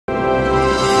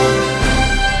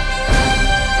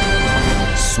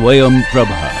Swayam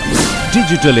Prabha.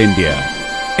 Digital India.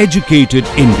 Educated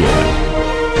India.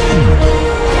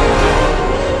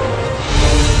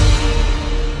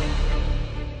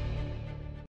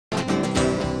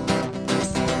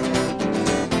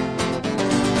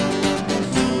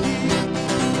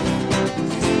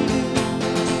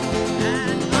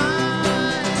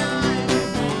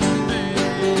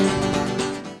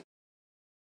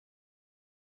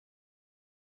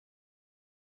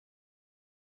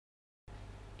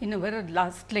 In our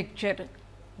last lecture,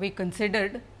 we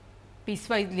considered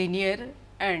piecewise linear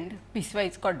and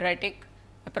piecewise quadratic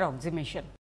approximation.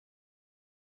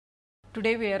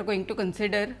 Today, we are going to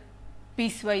consider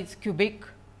piecewise cubic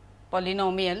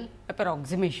polynomial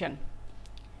approximation.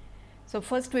 So,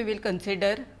 first we will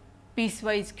consider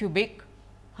piecewise cubic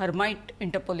Hermite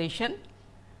interpolation.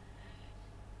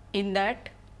 In that,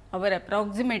 our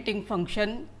approximating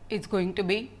function is going to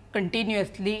be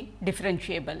continuously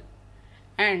differentiable,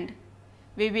 and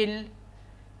we will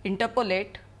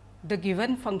interpolate the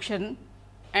given function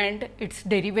and its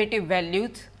derivative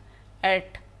values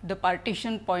at the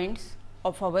partition points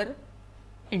of our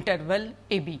interval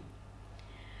a b.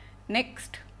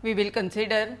 Next, we will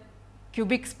consider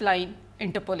cubic spline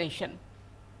interpolation.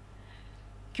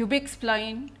 Cubic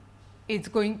spline is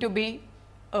going to be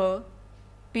a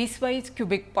piecewise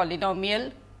cubic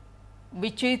polynomial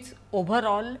which is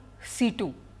overall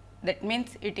C2, that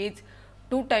means it is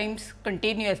 2 times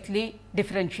continuously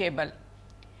differentiable,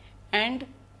 and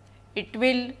it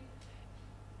will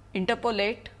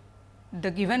interpolate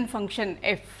the given function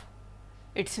f,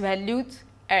 its values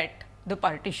at the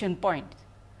partition points.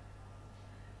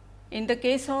 In the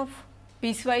case of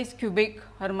piecewise cubic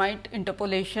Hermite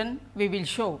interpolation, we will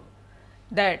show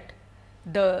that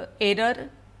the error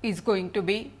is going to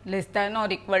be less than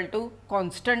or equal to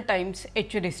constant times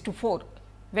h raised to 4,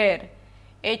 where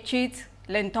h is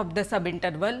length of the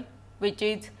subinterval, which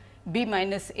is b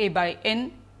minus a by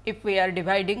n if we are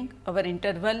dividing our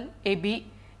interval a b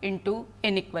into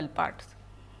n equal parts.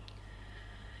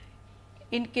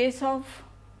 In case of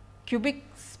cubic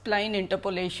spline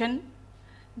interpolation,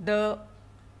 the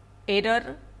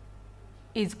error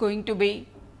is going to be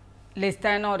less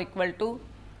than or equal to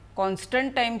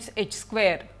constant times h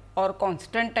square or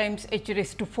constant times h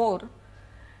raised to 4,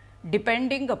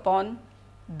 depending upon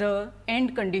the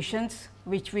end conditions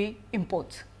which we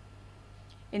impose.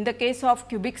 In the case of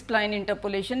cubic spline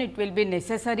interpolation, it will be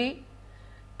necessary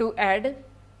to add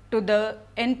to the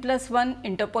n plus 1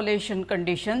 interpolation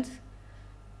conditions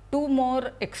 2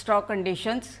 more extra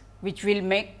conditions which will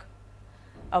make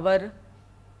our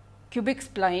cubic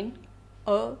spline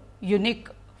a unique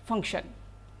function.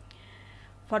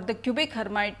 For the cubic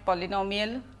Hermite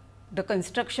polynomial, the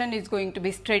construction is going to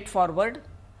be straightforward,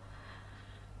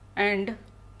 and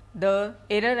the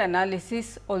error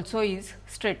analysis also is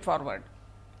straightforward.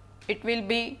 It will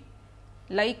be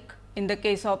like in the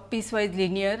case of piecewise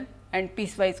linear and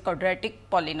piecewise quadratic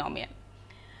polynomial.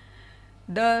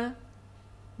 The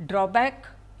drawback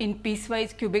in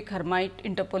piecewise cubic Hermite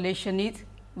interpolation is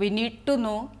we need to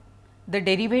know the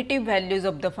derivative values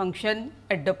of the function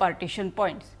at the partition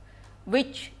points,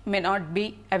 which may not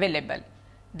be available.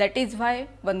 That is why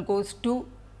one goes to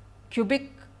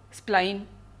cubic spline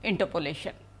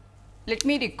interpolation. Let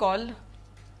me recall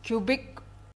cubic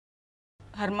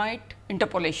Hermite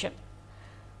interpolation.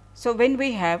 So, when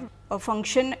we have a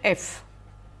function f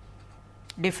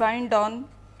defined on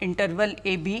interval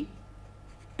a b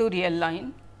to real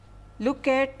line, look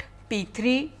at P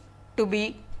 3 to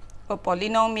be a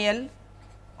polynomial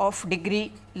of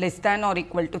degree less than or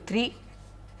equal to 3,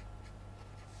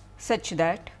 such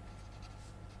that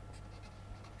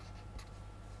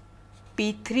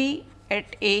P 3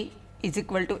 at a is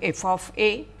equal to f of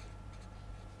a,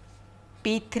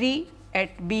 P 3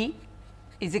 at b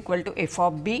is equal to f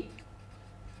of b,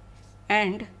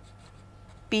 and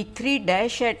P 3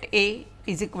 dash at a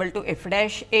is equal to f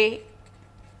dash a,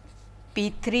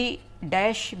 P 3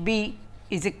 dash b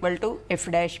is equal to f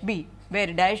dash b,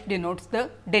 where dash denotes the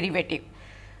derivative.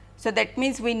 So, that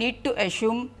means we need to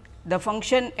assume the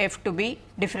function f to be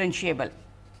differentiable.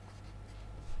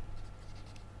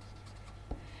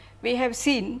 We have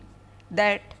seen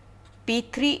that P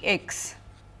 3 x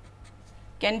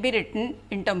can be written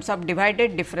in terms of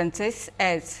divided differences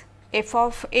as f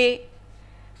of a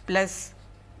plus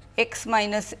x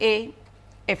minus a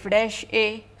f dash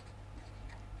a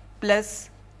plus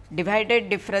divided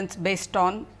difference based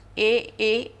on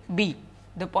a b,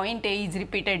 the point a is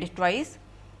repeated twice,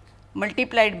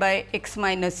 multiplied by x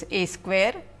minus a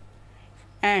square,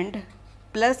 and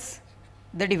plus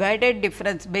the divided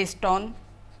difference based on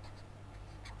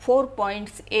 4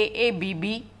 points a b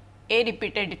b, a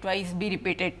repeated twice, b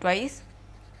repeated twice,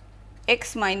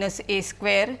 x minus a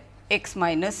square, x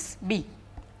minus b.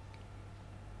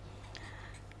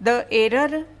 The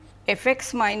error f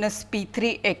x minus p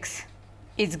 3 x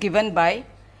is given by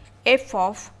f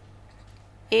of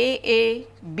a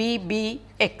b b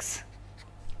x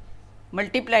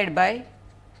multiplied by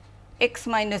x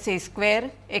minus a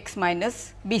square, x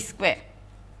minus b square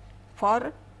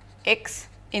for x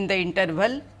in the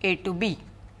interval a to b.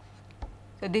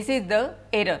 So, this is the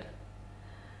error.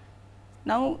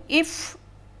 Now, if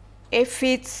f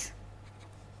is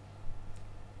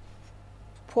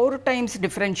 4 times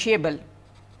differentiable,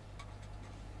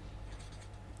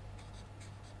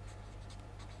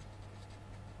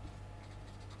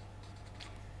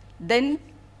 then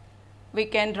we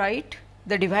can write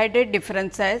the divided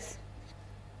difference as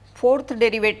fourth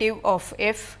derivative of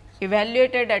f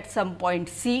evaluated at some point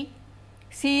c.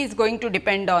 C is going to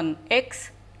depend on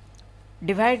x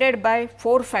divided by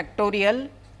 4 factorial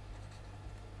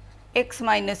x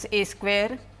minus a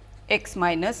square, x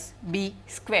minus b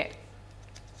square.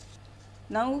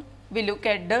 Now, we look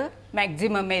at the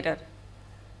maximum error.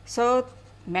 So,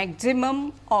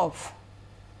 maximum of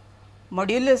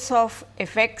modulus of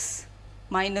f x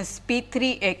minus p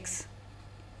 3 x,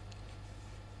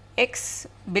 x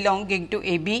belonging to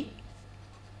a b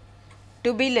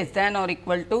to be less than or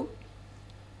equal to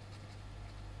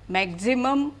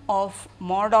maximum of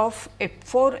mod of f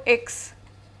 4 x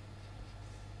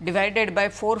divided by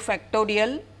 4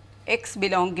 factorial x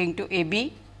belonging to a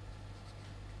b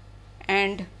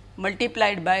and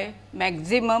multiplied by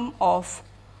maximum of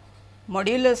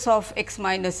modulus of x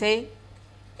minus a,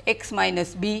 x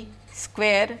minus b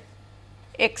square,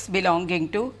 x belonging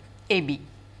to a b.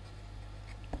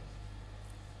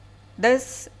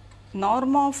 Thus,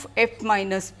 norm of f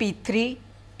minus p 3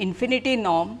 infinity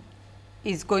norm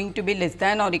is going to be less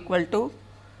than or equal to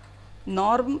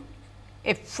norm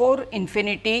f 4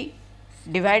 infinity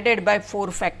divided by 4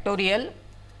 factorial,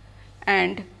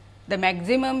 and the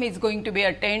maximum is going to be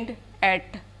attained at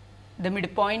the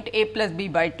midpoint a plus b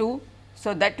by 2.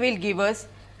 So, that will give us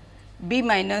b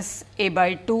minus a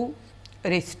by 2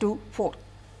 raised to 4.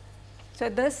 So,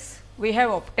 thus we have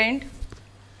obtained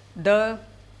the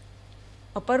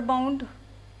upper bound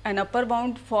and upper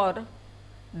bound for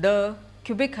the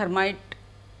cubic Hermite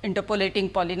interpolating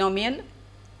polynomial.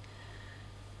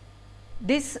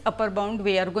 This upper bound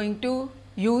we are going to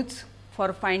use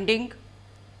for finding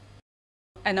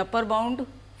an upper bound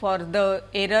for the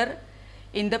error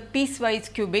in the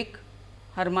piecewise cubic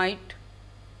Hermite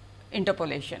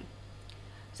interpolation.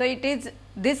 So, it is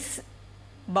this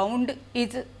bound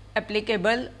is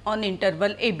applicable on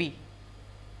interval a b.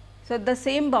 So, the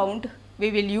same bound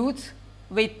we will use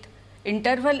with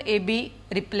interval a b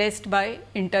replaced by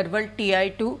interval t I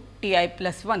to t I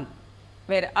plus 1,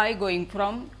 where I going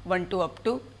from 1 to up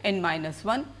to n minus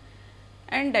 1,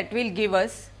 and that will give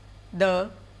us the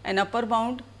an upper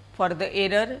bound for the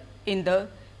error in the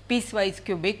piecewise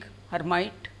cubic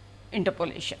Hermite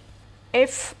interpolation.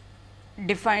 F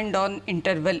defined on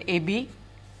interval a b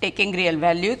taking real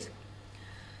values.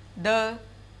 The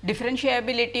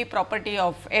differentiability property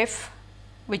of f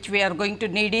which we are going to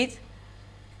need is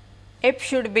f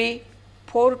should be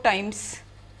 4 times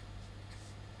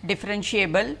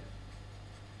differentiable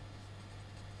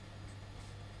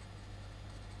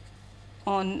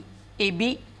on a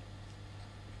b,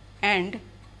 and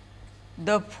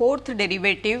the fourth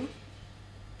derivative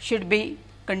should be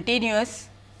continuous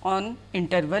on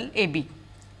interval a b,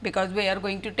 because we are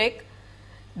going to take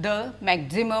the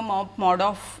maximum of mod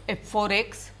of f 4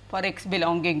 x for x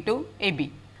belonging to a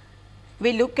b.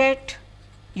 We look at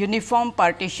uniform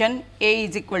partition a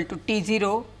is equal to t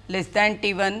 0 less than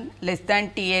t 1 less than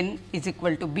t n is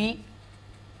equal to b,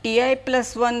 t I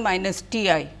plus 1 minus t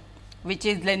I, which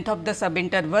is length of the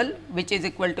subinterval, which is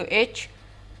equal to h,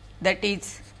 that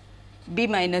is b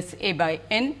minus a by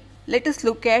n. Let us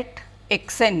look at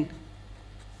x n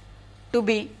to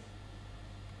be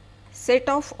set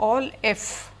of all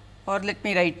f, or let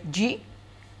me write g,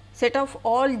 set of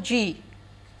all g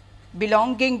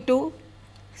belonging to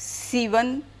C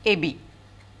 1 a b.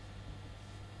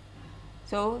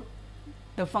 So,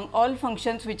 the all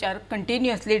functions which are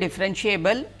continuously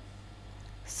differentiable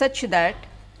such that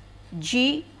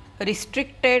g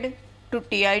restricted to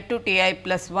t I to t I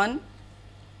plus 1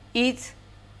 is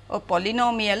a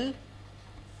polynomial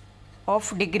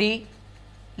of degree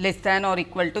less than or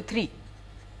equal to 3.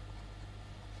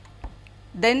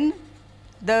 Then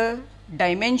the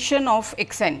dimension of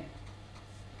x n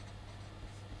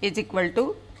is equal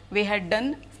to, we had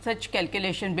done such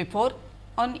calculation before,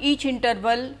 on each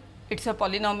interval it is a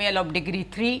polynomial of degree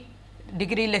 3,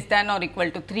 degree less than or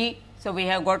equal to 3, So, we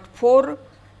have got 4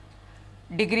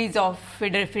 degrees of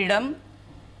freedom.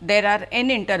 There are n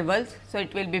intervals. So,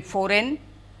 it will be 4n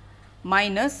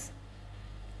minus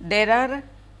there are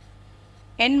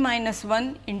n minus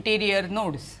 1 interior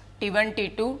nodes T1,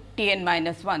 T2, Tn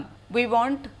minus 1. We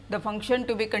want the function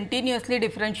to be continuously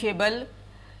differentiable.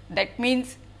 That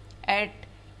means, at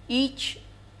each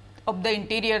of the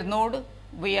interior node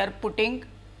we are putting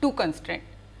 2 constraints.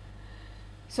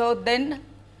 So, then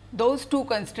those 2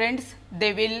 constraints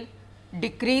they will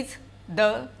decrease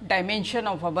the dimension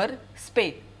of our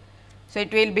space. So,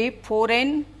 it will be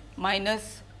 4n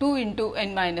minus 2 into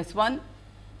n minus 1.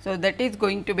 So, that is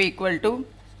going to be equal to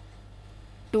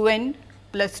 2n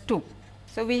plus 2.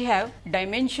 So, we have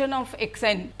dimension of x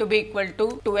n to be equal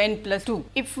to 2n plus 2.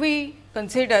 If we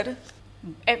consider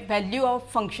a value of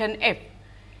function f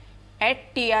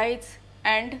at t i's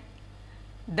and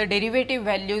the derivative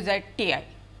values at t I,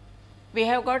 we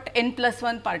have got n plus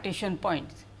 1 partition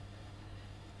points.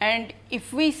 And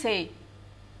if we say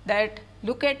that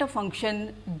look at a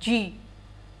function g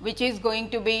which is going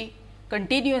to be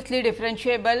continuously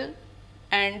differentiable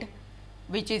and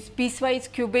which is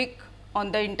piecewise cubic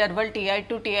on the interval t I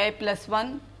to t I plus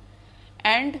 1,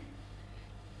 and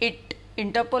it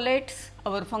interpolates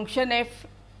our function f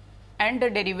and the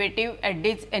derivative at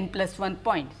these n plus 1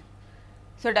 points.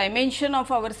 So, dimension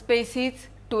of our space is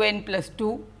 2n plus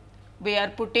 2. We are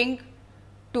putting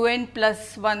 2n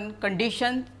plus 1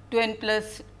 condition, 2n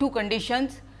plus 2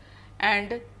 conditions,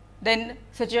 and then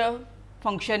such a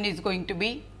function is going to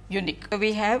be unique. So,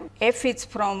 we have f is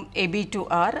from a b to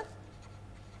r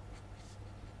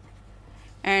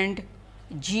and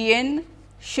g n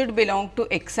should belong to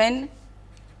x n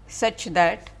such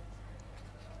that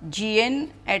g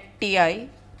n at t I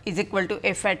is equal to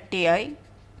f at t I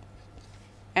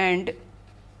and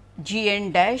g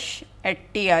n dash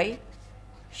at t I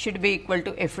should be equal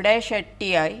to f dash at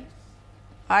t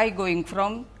I going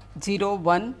from 0,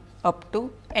 1 up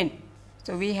to n.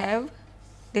 So, we have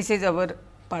this is our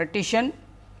partition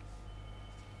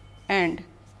and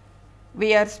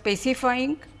we are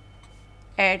specifying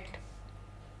at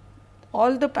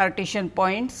all the partition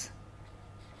points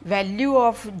value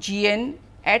of g n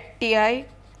at t I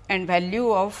and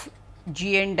value of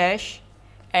g n dash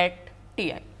at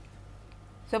t I.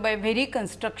 So, by very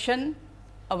construction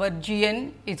our g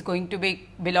n is going to be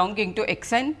belonging to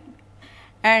x n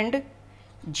and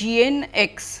g n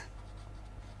x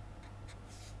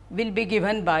will be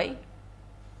given by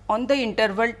on the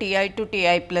interval t I to t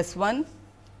I plus 1,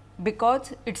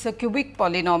 because it is a cubic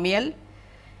polynomial.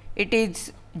 It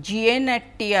is g n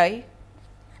at t I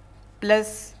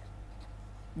plus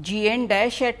g n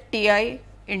dash at t I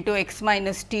into x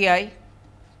minus t I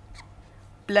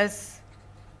plus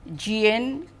g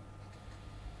n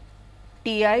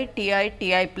t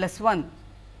I plus 1,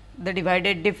 the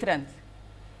divided difference,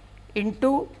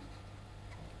 into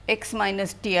x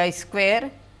minus t I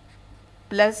square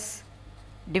plus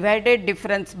divided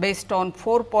difference based on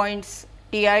 4 points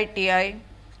t I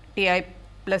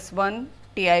plus 1,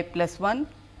 t I plus 1,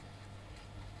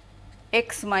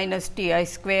 x minus t I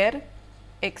square,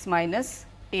 x minus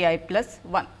t I plus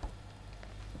 1.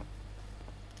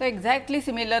 So, exactly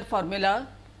similar formula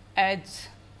as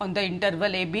on the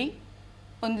interval a b,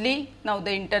 only now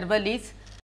the interval is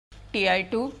t I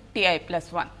to t I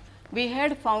plus 1. We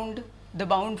had found the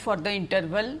bound for the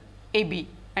interval a b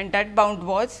and that bound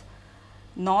was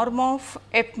norm of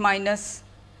f minus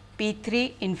p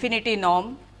 3 infinity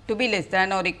norm to be less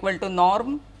than or equal to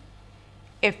norm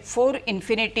f 4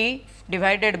 infinity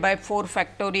divided by 4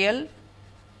 factorial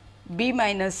b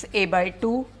minus a by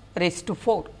 2 raised to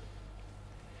 4,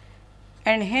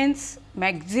 and hence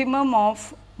maximum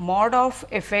of mod of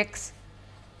f x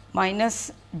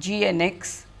minus g n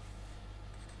x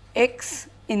x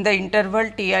in the interval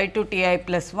t I to t I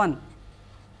plus 1.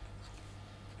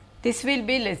 This will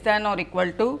be less than or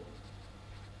equal to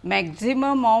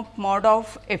maximum of mod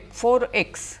of f 4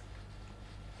 x,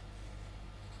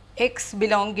 x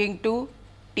belonging to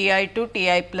t I to t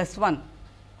I plus 1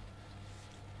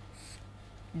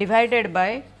 divided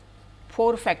by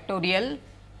 4 factorial,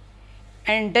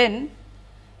 and then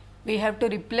we have to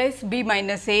replace b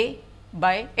minus a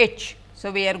by h.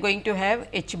 So, we are going to have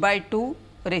h by 2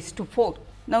 raised to 4.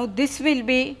 Now, this will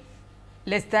be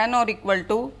less than or equal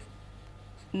to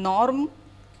norm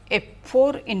f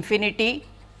 4 infinity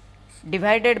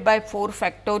divided by 4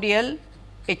 factorial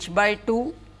h by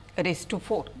 2 raised to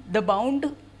 4. The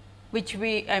bound which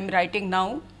I am writing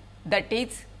now, that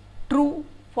is true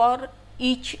for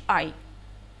each I,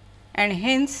 and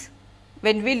hence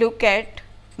when we look at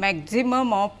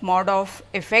maximum of mod of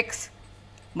f x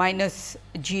minus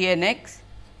g n x,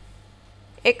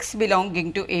 x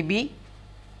belonging to AB.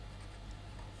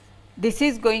 This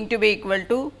is going to be equal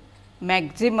to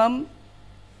maximum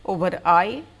over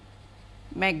I,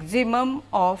 maximum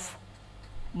of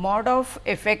mod of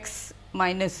f x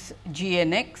minus g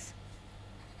n x,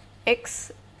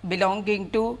 x belonging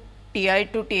to T I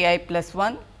to T I plus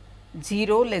 1,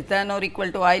 0 less than or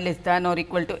equal to I less than or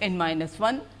equal to n minus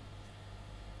 1,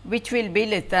 which will be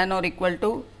less than or equal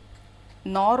to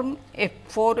norm f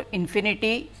 4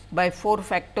 infinity by 4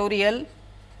 factorial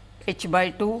h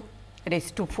by 2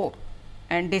 raised to 4,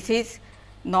 and this is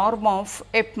norm of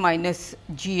f minus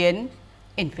g n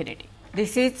infinity.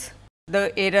 This is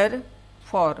the error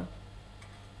for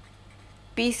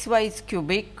piecewise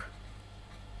cubic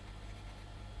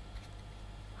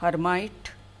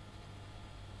Hermite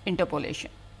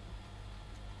interpolation.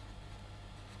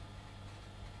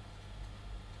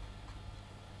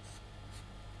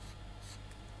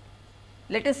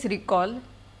 Let us recall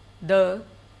the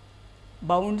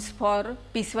bounds for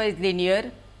piecewise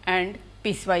linear and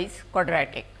piecewise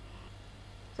quadratic.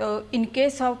 So, in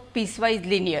case of piecewise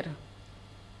linear,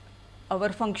 our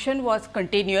function was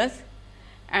continuous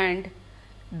and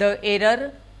the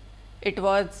error, it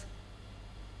was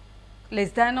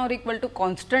less than or equal to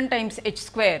constant times h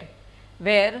square,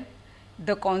 where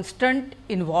the constant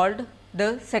involved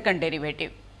the second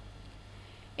derivative.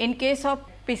 In case of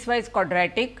piecewise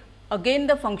quadratic, again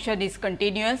the function is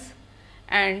continuous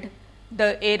and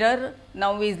the error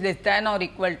now is less than or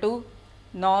equal to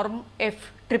norm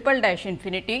f triple dash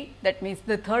infinity, that means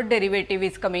the third derivative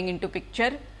is coming into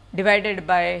picture, divided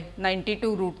by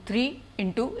 92 root 3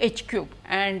 into h cube.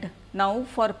 And now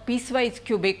for piecewise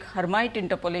cubic Hermite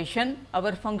interpolation,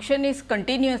 our function is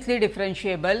continuously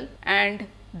differentiable and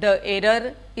the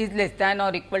error is less than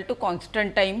or equal to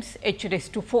constant times h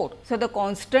raised to 4. So, the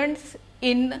constants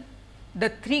in the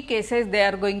three cases, they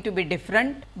are going to be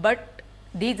different, but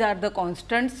these are the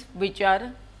constants which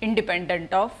are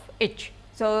independent of h.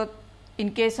 So,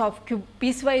 in case of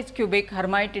piecewise cubic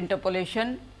Hermite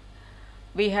interpolation,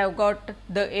 we have got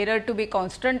the error to be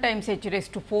constant times h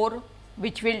raised to 4,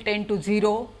 which will tend to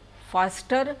 0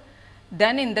 faster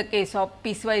than in the case of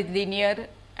piecewise linear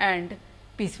and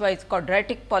piecewise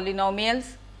quadratic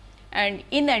polynomials, and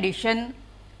in addition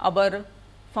our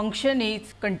function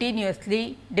is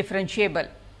continuously differentiable.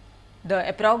 The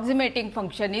approximating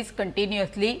function is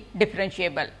continuously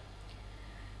differentiable.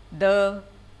 The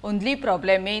only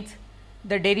problem is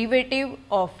the derivative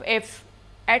of f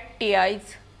at t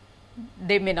i's,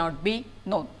 they may not be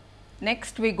known.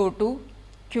 Next we go to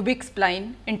cubic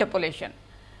spline interpolation.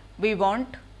 We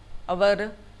want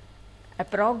our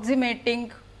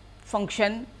approximating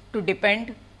function to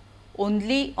depend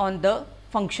only on the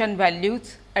function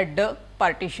values at the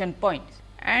partition points,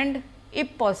 and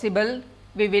if possible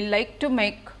we will like to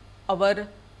make our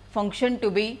function to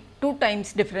be 2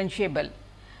 times differentiable.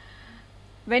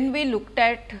 When we looked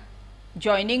at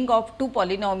joining of two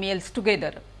polynomials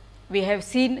together, we have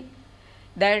seen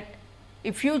that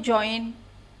if you join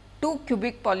two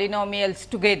cubic polynomials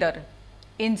together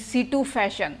in C2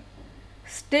 fashion,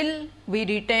 still we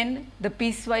retain the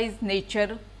piecewise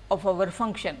nature of our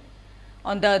function.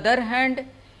 On the other hand,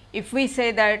 if we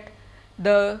say that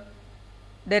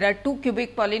there are two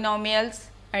cubic polynomials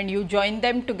and you join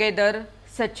them together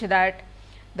such that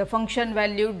the function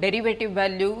value, derivative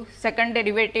value, second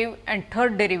derivative and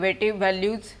third derivative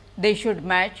values, they should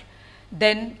match,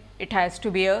 then it has to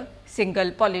be a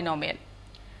single polynomial.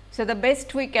 So, the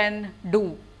best we can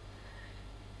do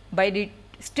by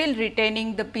still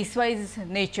retaining the piecewise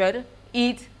nature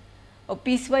is a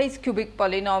piecewise cubic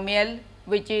polynomial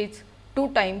which is 2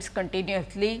 times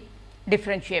continuously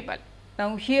differentiable.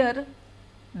 Now, here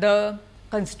the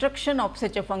construction of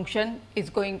such a function is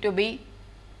going to be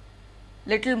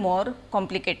little more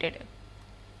complicated.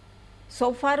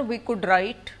 So far we could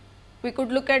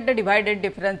look at the divided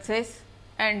differences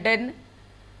and then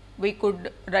we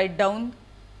could write down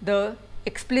the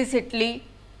explicitly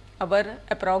our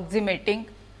approximating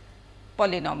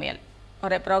polynomial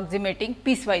or approximating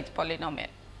piecewise polynomial.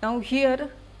 Now, here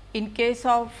in case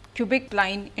of cubic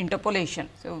spline interpolation,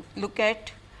 so look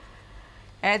at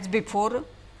as before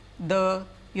the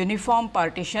uniform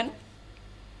partition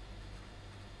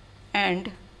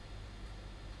and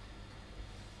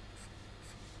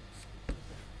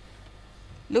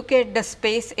look at the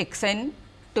space x n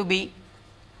to be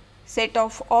set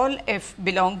of all f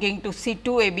belonging to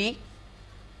C2 AB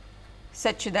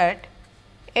such that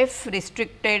f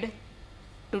restricted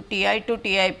to T I to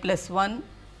T I plus 1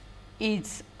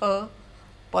 is a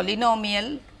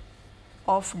polynomial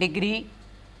of degree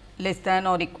less than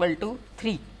or equal to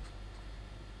 3.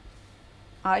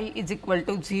 I is equal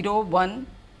to 0, 1,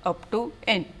 up to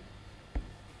n.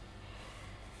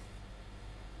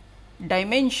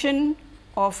 Dimension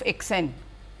of x n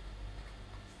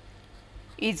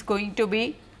is going to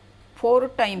be 4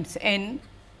 times n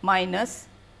minus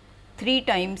 3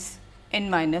 times n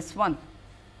minus 1.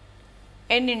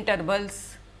 N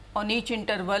intervals, on each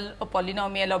interval a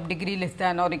polynomial of degree less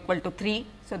than or equal to 3.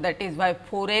 So, that is why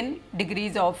 4 n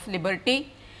degrees of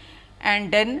liberty,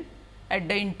 and then at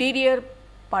the interior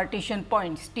partition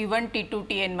points T 1, T 2,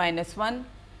 T n minus 1,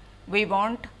 we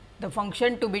want the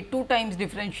function to be 2 times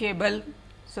differentiable.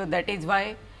 So, that is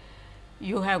why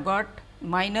you have got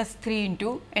minus 3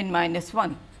 into n minus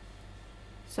 1.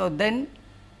 So, then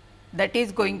that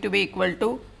is going to be equal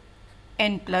to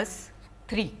n plus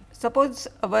 3. Suppose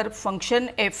our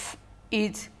function f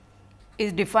is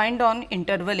defined on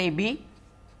interval a b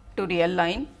to real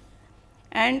line,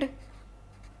 and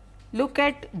look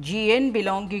at g n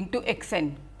belonging to x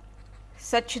n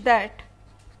such that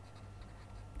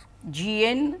g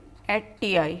n at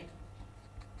T I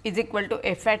is equal to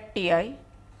f at T I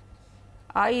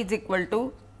is equal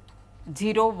to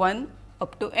 0, 1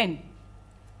 up to n.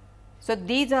 So,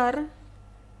 these are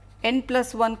n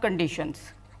plus 1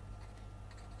 conditions.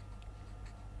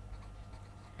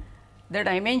 The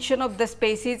dimension of the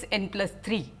space is n plus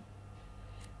 3.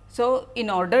 So, in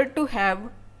order to have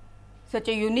such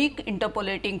a unique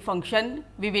interpolating function,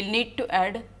 we will need to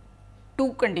add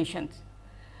 2 conditions.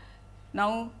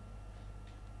 Now,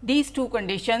 these 2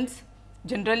 conditions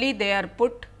generally they are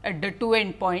put at the 2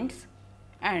 end points,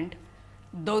 and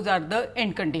those are the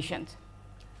end conditions.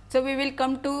 So, we will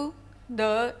come to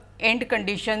the end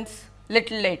conditions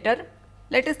little later.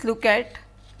 Let us look at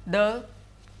the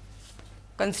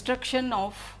construction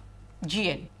of G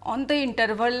n. On the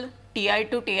interval T I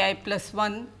to T I plus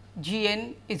 1, G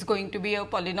n is going to be a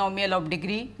polynomial of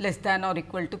degree less than or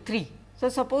equal to 3. So,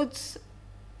 suppose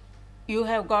you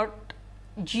have got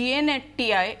G n at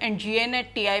T I and G n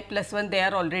at T I plus 1, they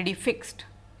are already fixed.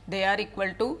 They are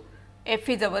equal to f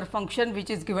is our function which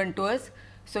is given to us.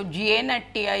 So, G n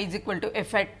at T I is equal to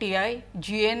f at T I,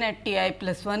 G n at T I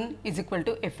plus 1 is equal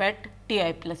to f at T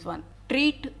I plus 1.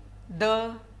 Treat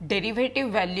the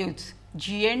derivative values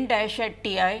G n dash at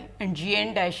T I and G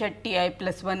n dash at T I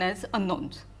plus 1 as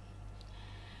unknowns,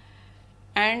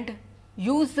 and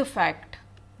use the fact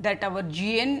that our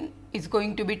G n is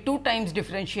going to be 2 times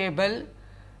differentiable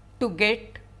to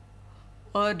get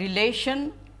a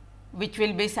relation which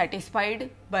will be satisfied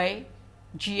by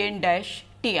G n dash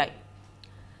T I.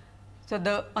 So,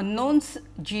 the unknowns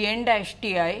G n dash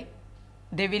T I,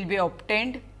 they will be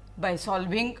obtained by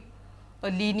solving a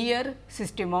linear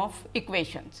system of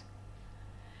equations,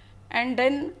 and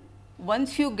then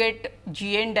once you get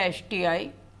G n dash T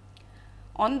I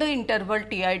on the interval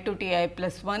T I to T I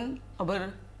plus 1,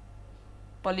 our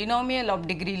polynomial of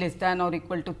degree less than or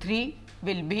equal to 3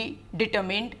 will be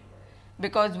determined,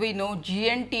 because we know G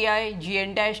n T I, G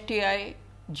n dash T I,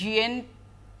 G n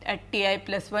at T I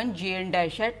plus 1, G n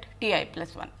dash at T I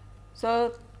plus 1.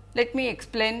 So, let me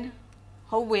explain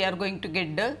how we are going to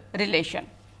get the relation.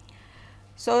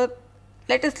 So,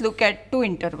 let us look at 2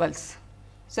 intervals.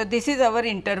 So, this is our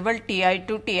interval T I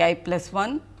to T I plus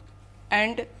 1,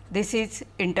 and this is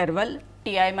interval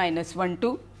T I minus 1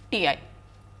 to T I.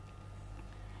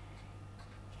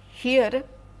 Here,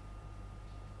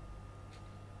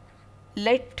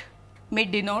 let me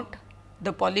denote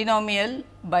the polynomial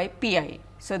by P I.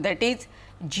 So, that is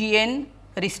G n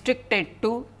restricted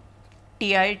to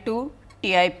T I to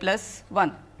T I plus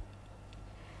 1.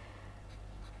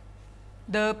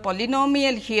 The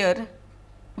polynomial here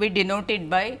we denote it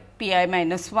by P I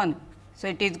minus 1. So,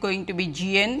 it is going to be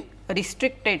G n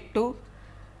restricted to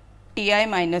T I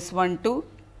minus 1 to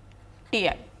T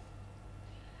I.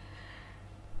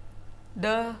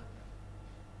 The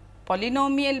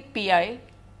polynomial P I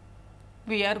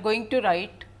we are going to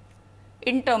write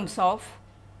in terms of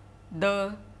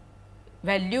the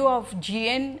value of G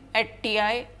n at T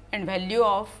I and value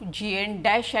of G n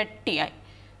dash at T I.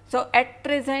 So, at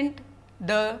present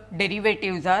the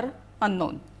derivatives are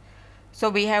unknown. So,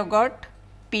 we have got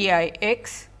P I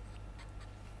x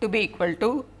to be equal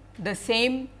to the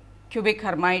same cubic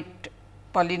Hermite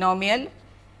polynomial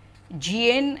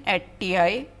G n at T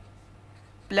I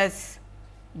plus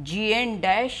G n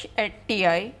dash at T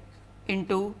I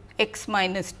into x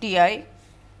minus T I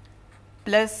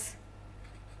plus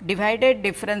divided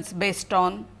difference based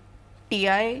on T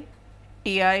I,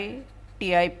 T I,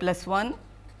 T I plus 1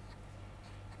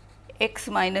 x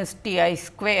minus T I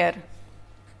square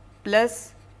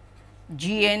plus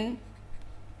G n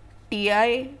T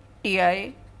I, T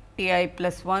I, T I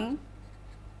plus 1,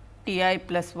 T I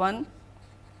plus 1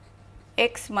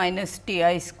 x minus T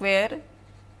I square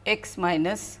x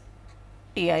minus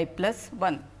T I plus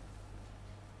 1.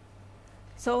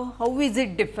 So, how is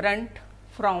it different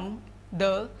from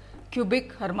the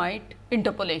cubic Hermite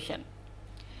interpolation?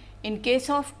 In case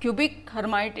of cubic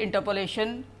Hermite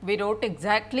interpolation, we wrote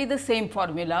exactly the same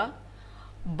formula,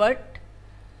 but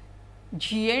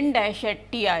g n dash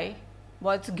at T I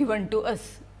was given to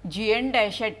us. G n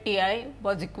dash at T I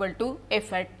was equal to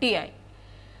f at T I.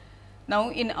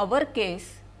 Now, in our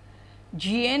case,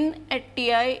 g n at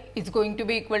T I is going to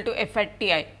be equal to f at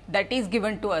T I, that is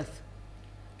given to us,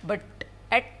 but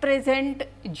at present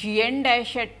g n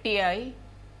dash at T I,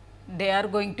 they are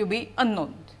going to be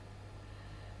unknowns.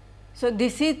 So,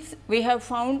 this is we have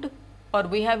found or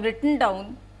we have written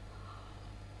down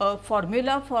a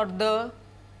formula for the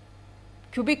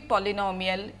cubic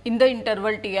polynomial in the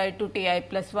interval T I to T I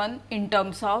plus 1 in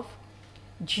terms of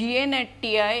g n at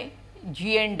T I,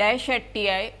 g n dash at T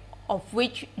I, of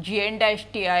which g n dash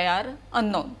T I are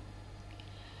unknown.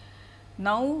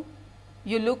 Now,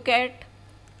 you look at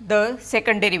the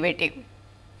second derivative.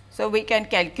 So, we can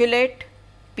calculate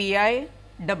P I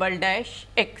double dash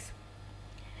x.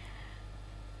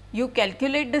 You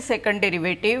calculate the second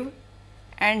derivative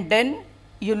and then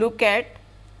you look at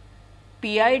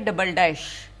P I double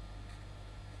dash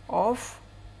of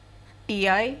T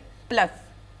I plus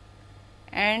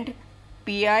and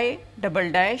P I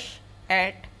double dash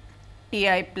at T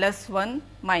I plus 1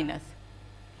 minus.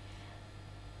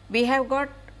 We have got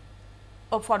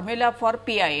a formula for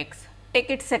P I x. Take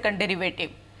its second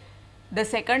derivative. The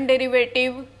second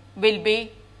derivative will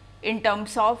be in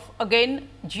terms of again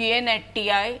g n at T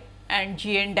I and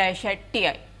g n dash at T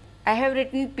I. I have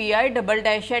written P I double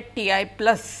dash at T I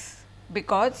plus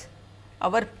because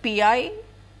our P I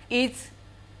is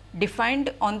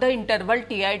defined on the interval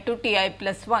T I to T I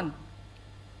plus 1.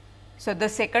 So, the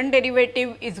second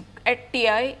derivative is at T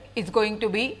I is going to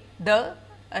be the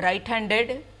right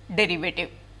handed derivative,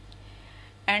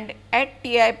 and at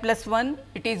T I plus 1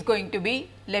 it is going to be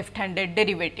left handed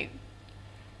derivative.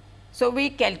 So, we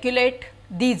calculate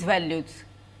these values.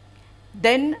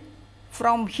 Then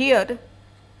from here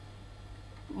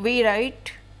we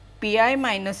write P I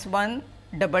minus 1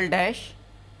 double dash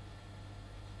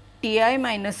T I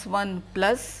minus 1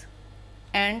 plus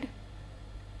and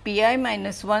P I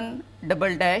minus 1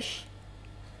 double dash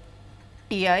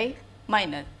T I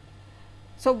minus.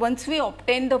 So, once we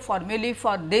obtain the formulae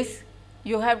for this,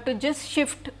 you have to just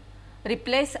shift,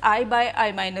 replace I by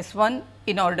I minus 1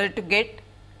 in order to get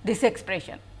this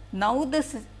expression. Now,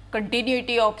 this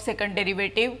continuity of second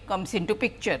derivative comes into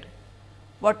picture.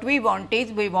 What we want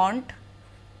is, we want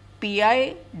P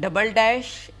I double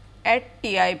dash at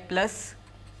T I plus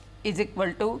is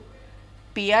equal to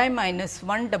P I minus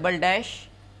 1 double dash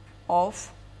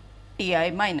of T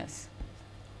I minus.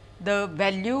 The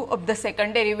value of the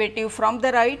second derivative from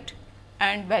the right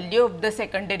and value of the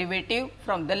second derivative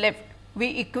from the left.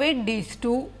 We equate these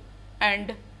two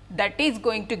and that is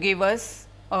going to give us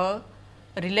a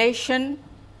relation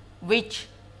which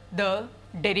the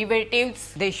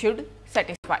derivatives they should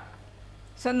satisfy.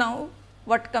 So, now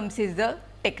what comes is the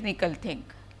technical thing,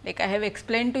 like I have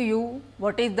explained to you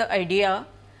what is the idea,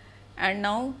 and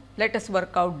now let us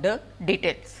work out the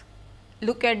details.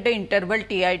 Look at the interval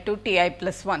T I to T I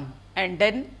plus 1 and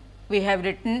then we have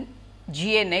written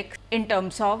g n x in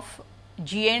terms of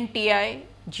g n T I,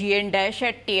 g n dash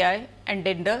at T I and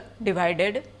then the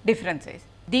divided differences.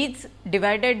 These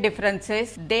divided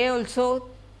differences they also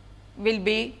will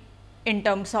be in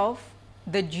terms of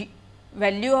the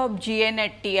value of g n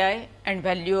at T I and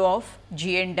value of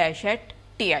g n dash at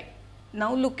T I.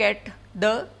 Now, look at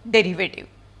the derivative.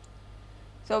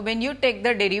 So, when you take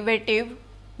the derivative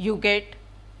you get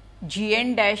g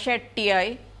n dash at T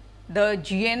I, the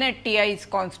g n at T I is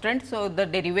constant. So, the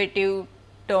derivative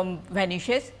term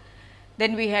vanishes.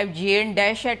 Then we have g n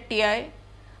dash at T I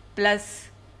plus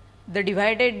the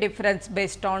divided difference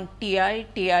based on T I,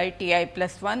 T I, T I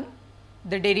plus 1,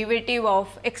 the derivative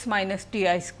of x minus T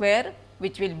I square,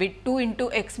 which will be 2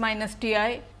 into x minus T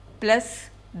I plus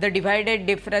the divided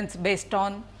difference based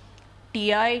on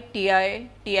T I, T I,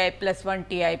 T I plus 1,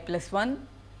 T I plus 1,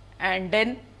 and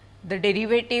then the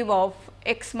derivative of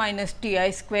x minus T I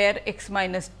square, x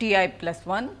minus T I plus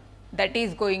 1, that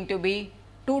is going to be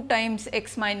 2 times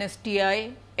x minus T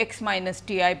I, x minus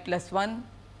T I plus 1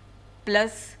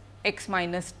 plus x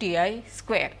minus T I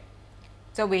square.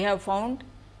 So, we have found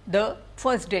the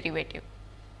first derivative.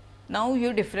 Now,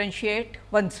 you differentiate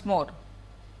once more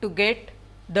to get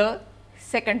the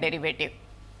second derivative.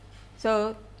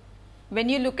 So, when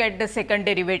you look at the second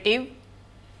derivative,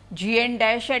 g n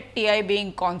dash at T I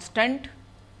being constant,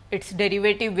 its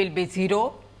derivative will be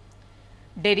 0,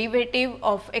 derivative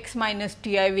of x minus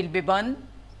t I will be 1.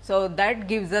 So, that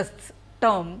gives us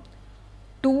term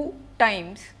 2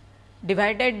 times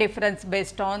divided difference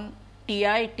based on t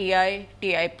I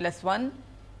plus 1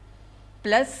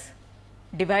 plus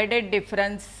divided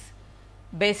difference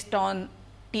based on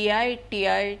t I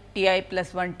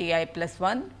plus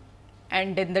 1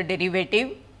 and then the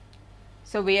derivative.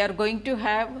 So, we are going to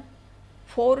have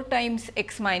 4 times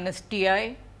x minus t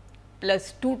I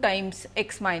plus 2 times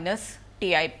x minus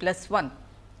t I plus 1.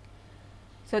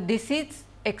 So, this is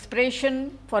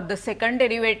expression for the second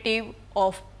derivative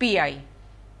of p I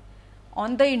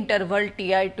on the interval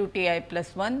t I to t I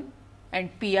plus 1,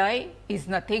 and p I is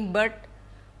nothing but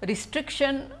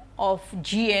restriction of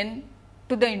g n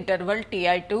to the interval t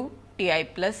I to t I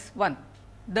plus 1.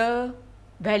 The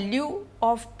value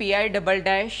of p I double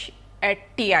dash at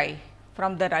t I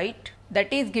from the right,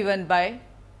 that is given by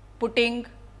putting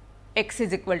x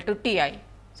is equal to t I.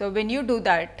 So, when you do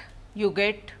that, you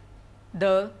get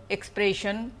the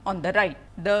expression on the right.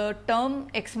 The term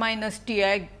x minus t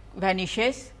I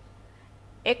vanishes,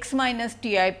 x minus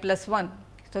t I plus 1.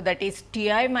 So, that is t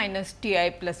I minus t I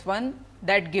plus 1,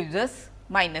 that gives us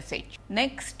minus h.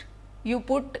 Next, you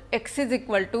put x is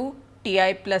equal to t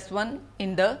I plus 1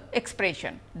 in the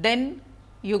expression. Then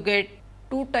you get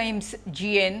 2 times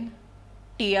g n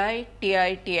t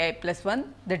I plus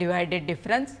 1, the divided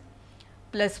difference,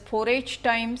 plus 4 h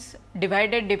times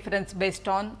divided difference based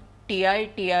on t I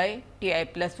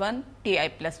plus 1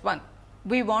 plus 1.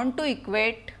 We want to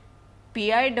equate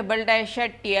p I double dash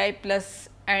at t I plus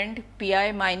and p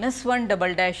I minus 1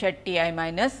 double dash at t I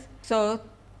minus. So,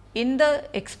 in the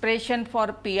expression for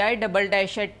p I double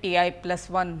dash at t I plus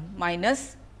 1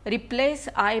 minus, replace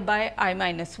I by I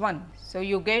minus 1. So,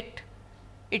 you get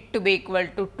it to be equal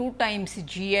to 2 times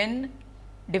g n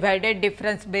divided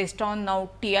difference based on now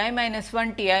t I minus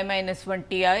 1 t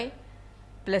I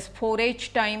plus 4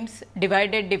 h times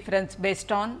divided difference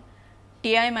based on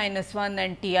t I minus 1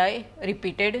 and t I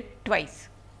repeated twice.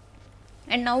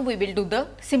 And now we will do the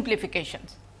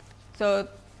simplifications. So,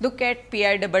 look at p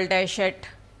I double dash at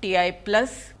t I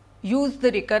plus, use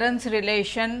the recurrence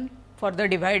relation for the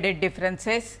divided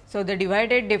differences. So, the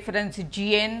divided difference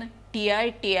g n t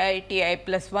I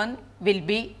plus 1 will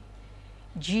be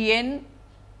g n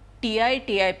t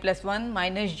I plus 1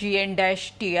 minus g n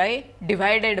dash t I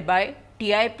divided by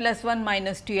t I plus 1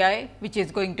 minus t I, which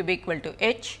is going to be equal to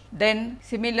h. Then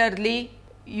similarly,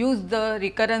 use the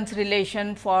recurrence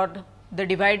relation for the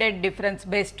divided difference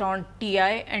based on t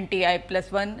I and t I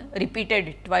plus 1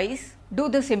 repeated twice. Do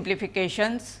the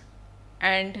simplifications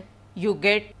and you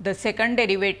get the second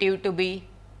derivative to be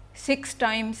 6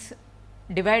 times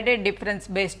divided difference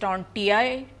based on t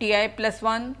I plus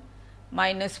 1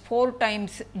 minus 4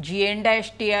 times g n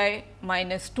dash t I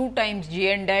minus 2 times g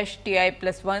n dash t I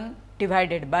plus 1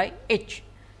 divided by h.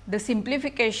 The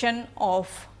simplification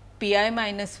of p I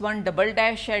minus 1 double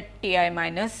dash at t I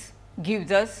minus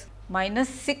gives us minus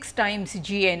 6 times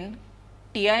g n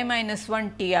t I minus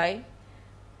 1 t I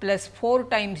plus 4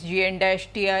 times g n dash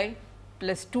t I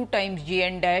plus 2 times g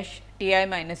n dash t I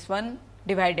minus 1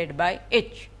 divided by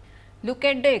h. Look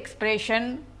at the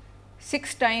expression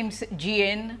 6 times g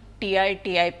n t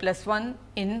I plus 1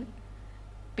 in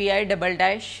p I double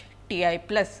dash t I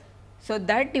plus. So,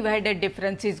 that divided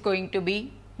difference is going to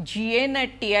be g n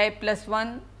at t I plus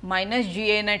 1 minus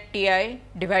g n at t I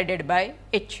divided by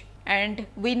h, and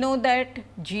we know that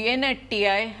g n at t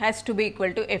I has to be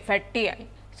equal to f at t I.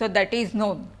 So, that is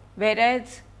known,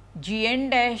 whereas g n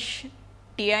dash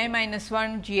t I minus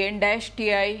 1, g n dash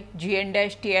t I, g n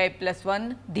dash t I plus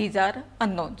 1, these are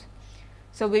unknowns.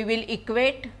 So, we will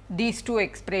equate these two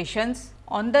expressions.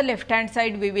 On the left hand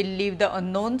side, we will leave the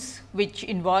unknowns which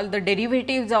involve the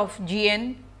derivatives of g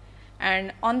n,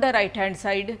 and on the right hand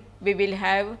side, we will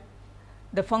have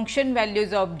the function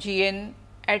values of g n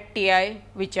at t I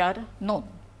which are known,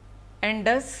 and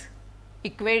thus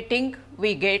equating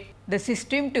we get the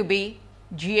system to be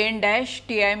g n dash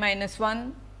t I minus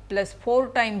 1 plus 4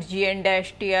 times g n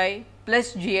dash t I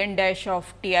plus g n dash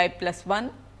of t I plus 1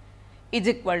 is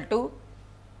equal to,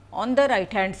 on the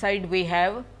right hand side we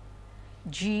have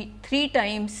 3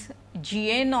 times g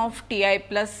n of t I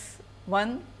plus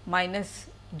 1 minus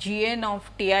g n of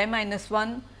t I minus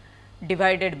 1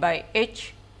 divided by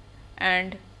h,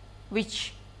 and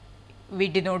which we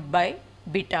denote by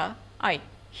beta I.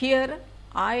 Here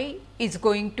I is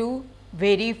going to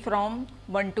vary from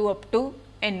 1 to up to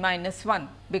n minus 1,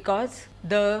 because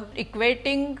the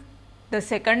equating the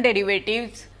second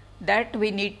derivatives that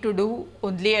we need to do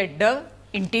only at the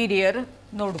interior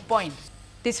node points.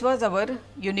 This was our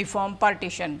uniform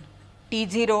partition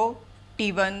T0,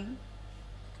 T1,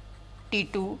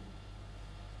 T2,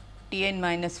 Tn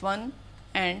minus 1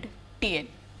 and Tn.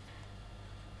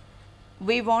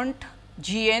 We want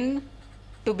Gn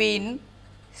to be in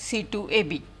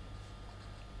C2AB.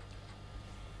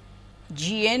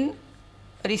 Gn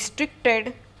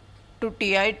restricted to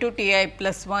Ti to Ti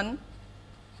plus 1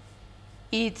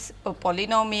 is a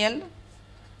polynomial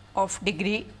of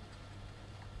degree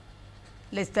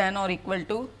less than or equal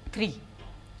to 3.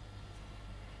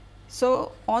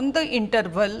 So, on the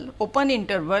interval open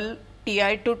interval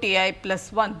Ti to Ti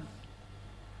plus 1,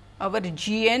 our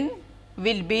Gn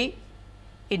will be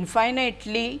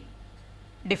infinitely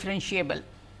differentiable.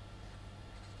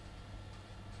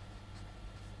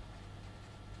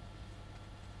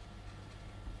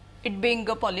 It being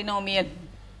a polynomial,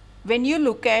 when you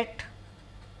look at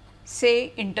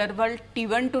say interval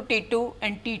T1 to T2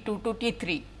 and T2 to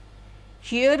T3,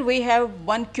 here we have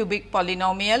one cubic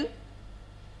polynomial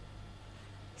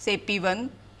say P1,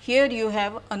 here you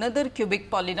have another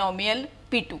cubic polynomial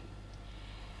P2.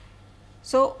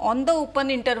 So, on the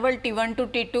open interval T1 to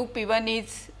T2, P1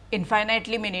 is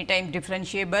infinitely many times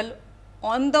differentiable.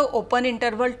 On the open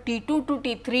interval T2 to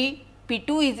T3,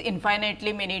 P2 is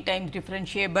infinitely many times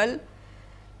differentiable.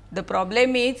 The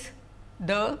problem is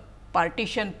the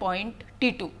partition point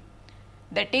T2,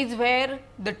 that is where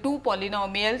the two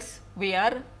polynomials we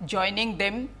are joining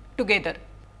them together.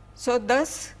 So,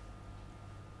 thus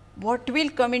what will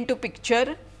come into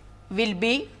picture will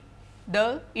be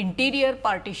the interior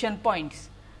partition points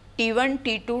T1,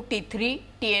 T2, T3,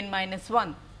 Tn minus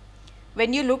 1.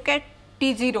 When you look at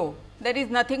T0, there is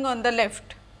nothing on the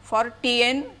left, for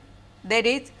Tn there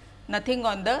is nothing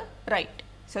on the right.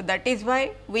 So, that is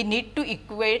why we need to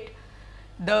equate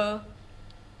the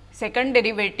second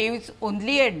derivatives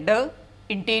only at the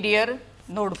interior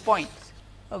node points.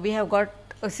 We have got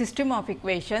a system of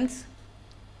equations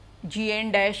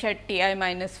Gn dash at Ti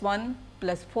minus 1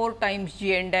 plus 4 times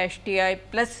Gn dash Ti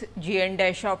plus Gn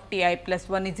dash of Ti plus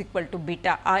 1 is equal to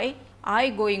beta I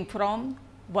going from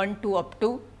 1 to up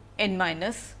to n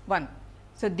minus 1.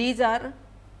 So, these are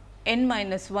n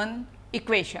minus 1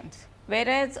 equations,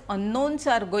 whereas unknowns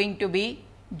are going to be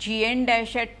Gn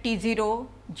dash at T0,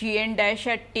 Gn dash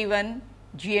at T1,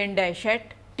 Gn dash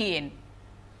at Tn.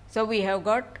 So, we have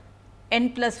got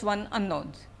n plus 1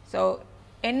 unknowns. So,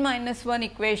 n minus 1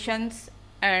 equations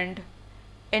and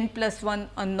n plus 1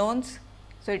 unknowns.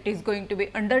 So, it is going to be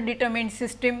underdetermined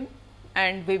system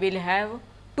and we will have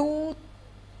two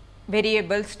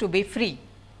variables to be free,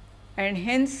 and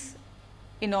hence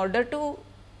in order to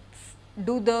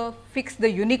fix the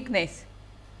uniqueness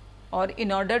or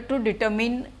in order to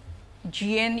determine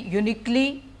Gn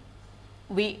uniquely,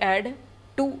 we add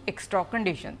two extra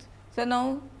conditions. So,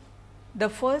 now the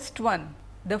first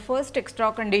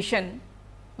extra condition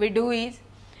we do is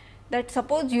that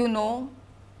suppose you know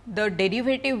the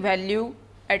derivative value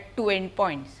at two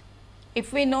endpoints.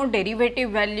 If we know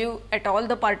derivative value at all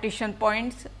the partition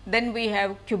points, then we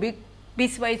have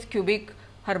piecewise cubic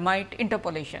Hermite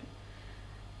interpolation.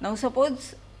 Now,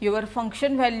 suppose your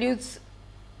function values,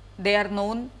 they are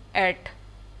known at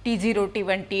T0,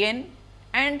 T1, Tn,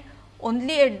 and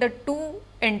only at the two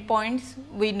endpoints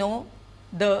we know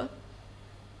the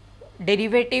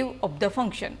derivative of the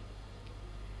function.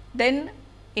 Then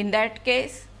in that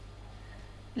case,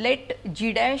 let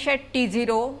g dash at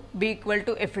T0 be equal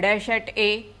to f dash at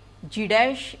a, g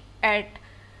dash at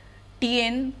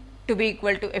Tn to be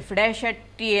equal to f dash at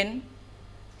Tn.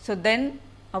 So, then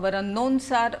our unknowns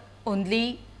are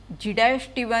only g dash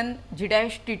T1, g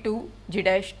dash T2, g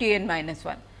dash Tn minus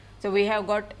 1. So, we have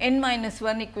got n minus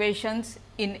 1 equations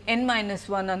in n minus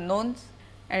 1 unknowns,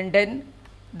 and then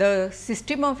the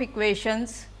system of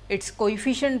equations, its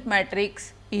coefficient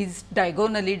matrix is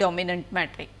diagonally dominant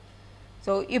matrix.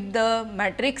 So, if the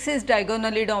matrix is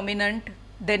diagonally dominant,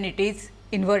 then it is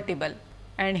invertible,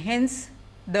 and hence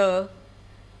the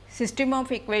system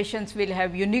of equations will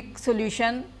have unique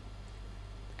solution,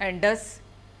 and thus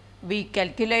we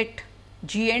calculate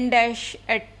Gn dash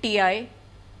at Ti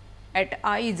at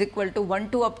I is equal to 1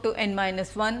 to up to n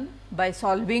minus 1 by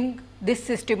solving this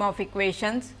system of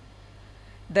equations.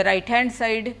 The right hand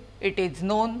side it is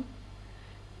known,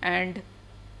 and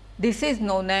this is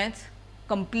known as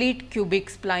complete cubic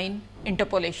spline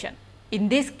interpolation. In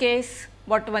this case,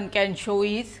 what one can show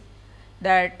is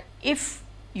that if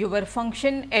your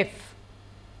function f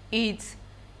is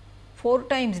 4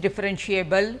 times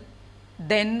differentiable,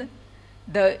 then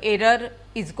the error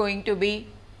is going to be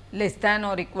less than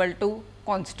or equal to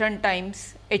constant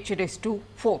times h raised to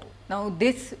 4. Now,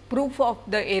 this proof of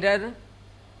the error,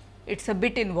 it is a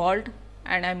bit involved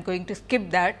and I am going to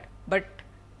skip that, but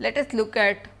let us look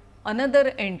at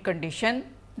another end condition.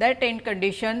 That end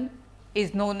condition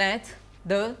is known as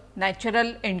the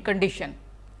natural end condition.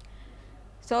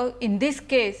 So, in this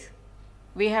case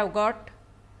we have got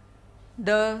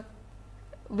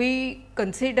we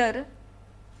consider,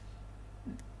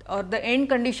 or the end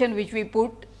condition which we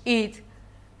put is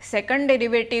second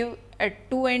derivative at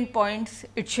two end points,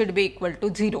 it should be equal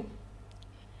to 0.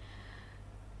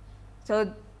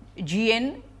 So, G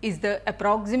n is the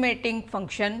approximating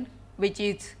function which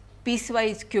is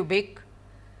piecewise cubic.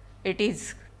 It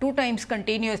is 2 times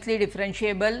continuously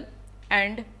differentiable,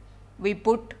 and we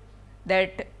put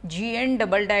that G n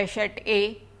double dash at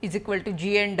A is equal to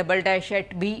G n double dash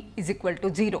at B is equal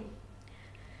to 0.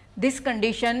 This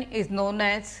condition is known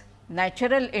as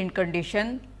natural end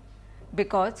condition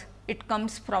because it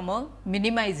comes from a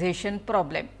minimization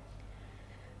problem.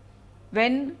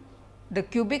 When the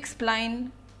cubic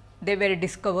spline they were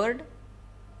discovered,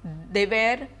 they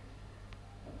were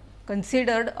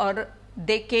considered, or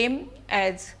they came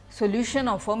as solution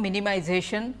of a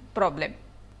minimization problem.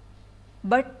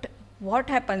 But what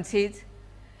happens is,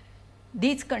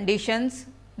 these conditions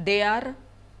they are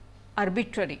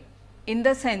arbitrary, in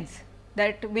the sense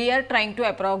that we are trying to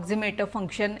approximate a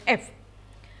function f.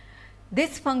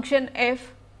 This function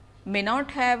f may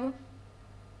not have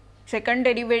second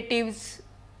derivatives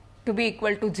to be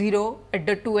equal to 0 at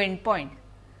the two end point.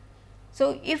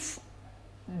 So, if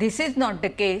this is not the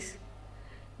case,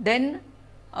 then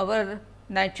our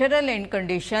natural end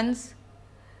conditions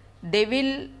they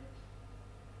will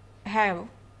have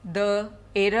the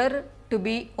error to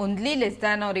be only less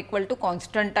than or equal to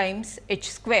constant times h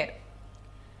square.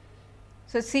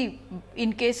 So, see,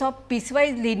 in case of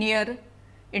piecewise linear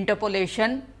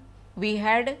interpolation, we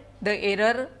had the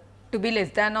error to be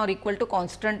less than or equal to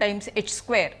constant times h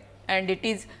square, and it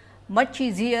is much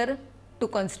easier to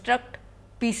construct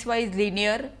piecewise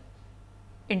linear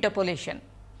interpolation.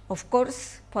 Of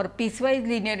course, for piecewise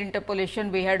linear interpolation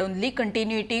we had only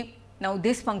continuity. Now,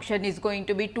 this function is going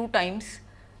to be 2 times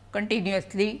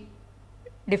continuously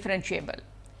differentiable,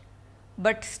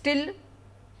 but still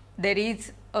there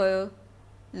is a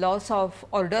loss of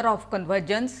order of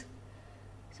convergence.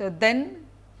 So, then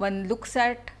one looks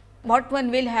at what one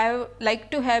will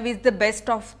like to have is the best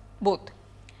of both,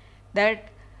 that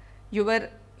your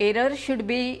error should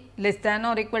be less than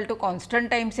or equal to constant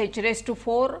times h raised to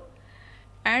 4,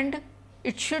 and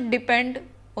it should depend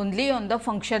only on the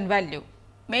function value.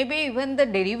 Maybe even the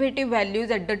derivative values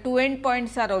at the two end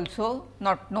points are also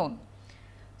not known.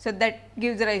 So, that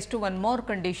gives rise to one more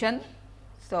condition.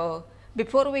 So,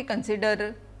 before we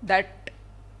consider that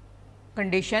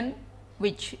condition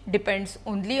which depends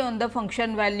only on the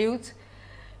function values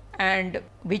and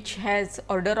which has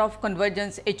order of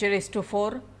convergence h raised to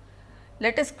 4,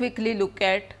 let us quickly look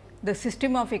at the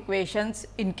system of equations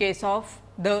in case of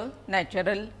the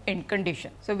natural end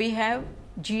condition. So, we have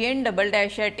G n double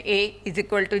dash at A is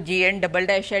equal to G n double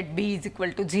dash at B is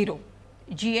equal to 0.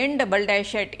 G n double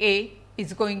dash at A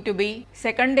is going to be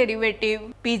second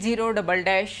derivative P 0 double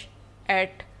dash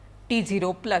at T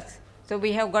 0 plus. So,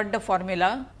 we have got the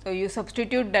formula. So, you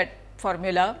substitute that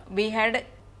formula. We had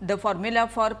the formula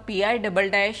for P I double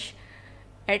dash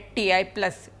at T I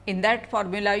plus. In that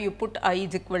formula you put I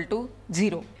is equal to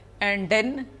 0, and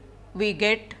then we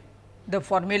get the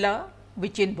formula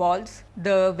which involves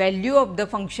the value of the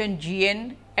function g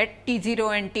n at T 0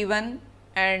 and T 1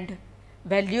 and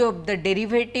value of the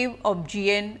derivative of g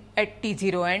n at T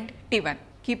 0 and T 1.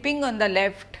 Keeping on the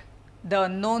left the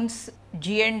unknowns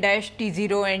g n dash T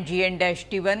 0 and g n dash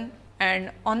T 1,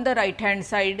 and on the right hand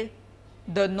side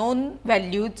the known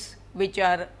values which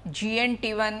are g n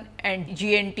T 1 and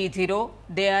g n T 0,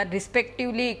 they are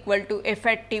respectively equal to f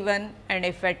at T 1 and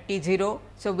f at T 0.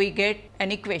 So, we get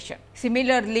an equation.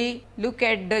 Similarly, look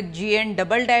at the g n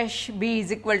double dash B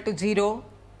is equal to 0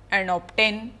 and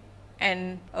obtain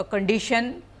a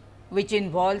condition which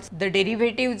involves the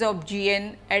derivatives of g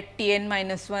n at T n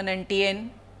minus 1 and T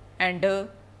n and the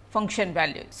function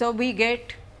value. So, we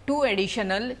get 2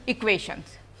 additional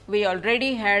equations. We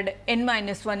already had n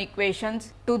minus 1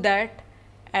 equations. To that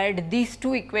add these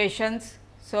 2 equations.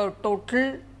 So,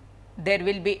 total there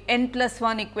will be n plus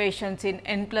 1 equations in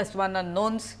n plus 1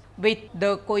 unknowns with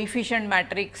the coefficient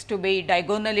matrix to be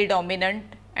diagonally dominant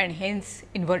and hence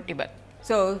invertible.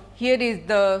 So, here is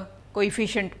the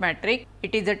coefficient matrix.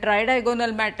 It is a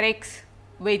tridiagonal matrix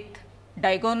with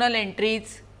diagonal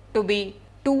entries to be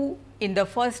 2 in the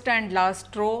first and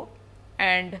last row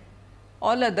and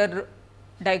all other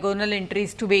diagonal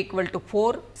entries to be equal to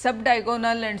 4.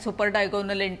 Subdiagonal and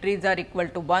superdiagonal entries are equal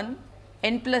to 1.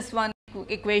 N plus 1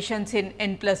 equations in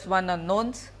n plus 1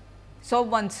 unknowns. So,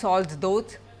 one solves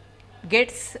those,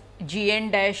 gets g n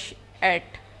dash at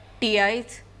T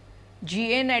i's.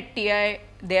 G n at T I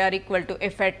they are equal to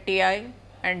f at t I,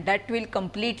 and that will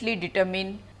completely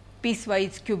determine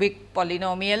piecewise cubic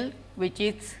polynomial, which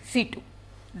is C 2.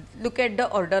 Look at the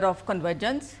order of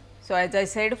convergence. So, as I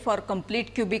said, for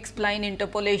complete cubic spline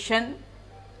interpolation,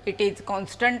 it is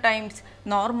constant times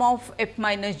norm of f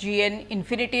minus g n,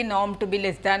 infinity norm to be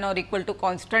less than or equal to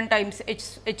constant times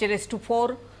h raised to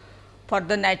 4. For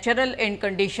the natural end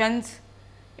conditions,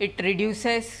 it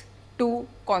reduces to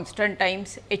constant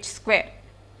times h square.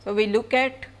 So, we look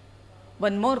at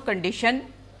one more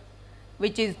condition,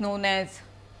 which is known as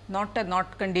not a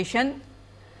knot condition.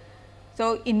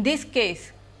 So, in this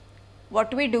case,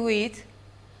 what we do is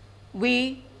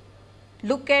we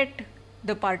look at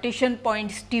the partition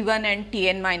points T 1 and T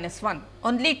n minus 1,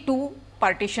 only two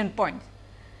partition points.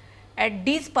 At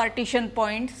these partition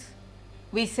points,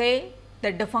 we say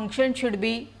that the function should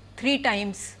be 3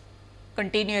 times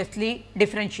continuously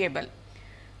differentiable.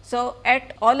 So,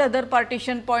 at all other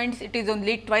partition points, it is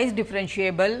only twice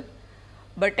differentiable,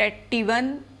 but at T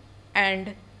 1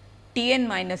 and T n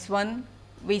minus 1,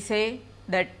 we say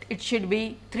that it should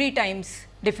be 3 times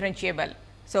differentiable.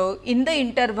 So, in the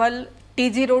interval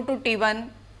T 0 to T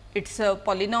 1, it is a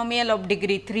polynomial of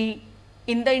degree 3.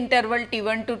 In the interval T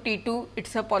 1 to T 2, it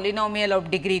is a polynomial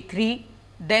of degree 3.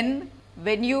 Then,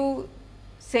 when you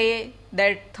say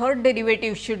that third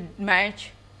derivative should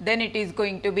match, then it is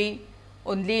going to be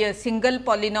only a single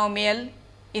polynomial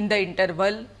in the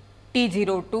interval T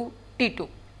 0 to T 2,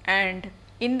 and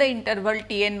in the interval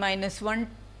T n minus 1,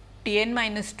 T n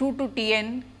minus 2 to T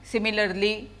n,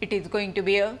 similarly it is going to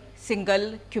be a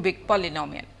single cubic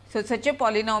polynomial. So, such a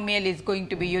polynomial is going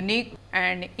to be unique,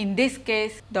 and in this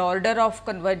case the order of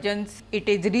convergence, it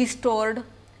is restored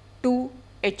to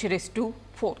h raised to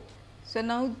 4. So,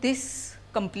 now this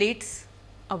completes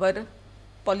our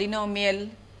polynomial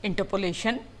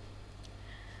interpolation.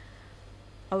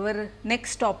 Our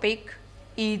next topic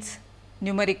is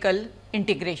numerical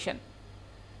integration.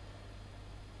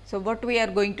 So, what we are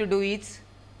going to do is,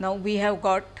 now we have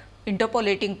got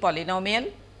interpolating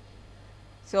polynomial.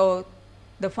 So,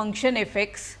 the function f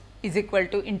x is equal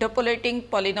to interpolating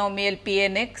polynomial p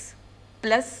n x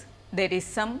plus there is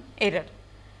some error.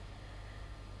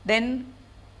 Then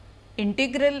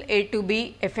integral a to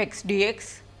b f x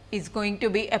dx is going to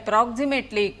be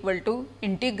approximately equal to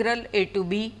integral a to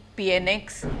b p n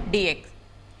x dx.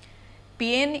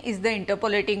 P n is the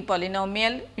interpolating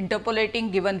polynomial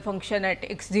interpolating given function at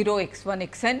x 0, x 1,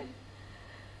 x n.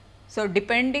 So,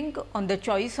 depending on the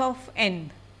choice of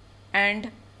n and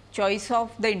choice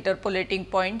of the interpolating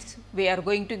points, we are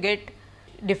going to get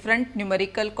different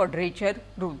numerical quadrature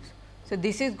rules. So,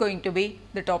 this is going to be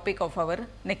the topic of our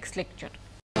next lecture.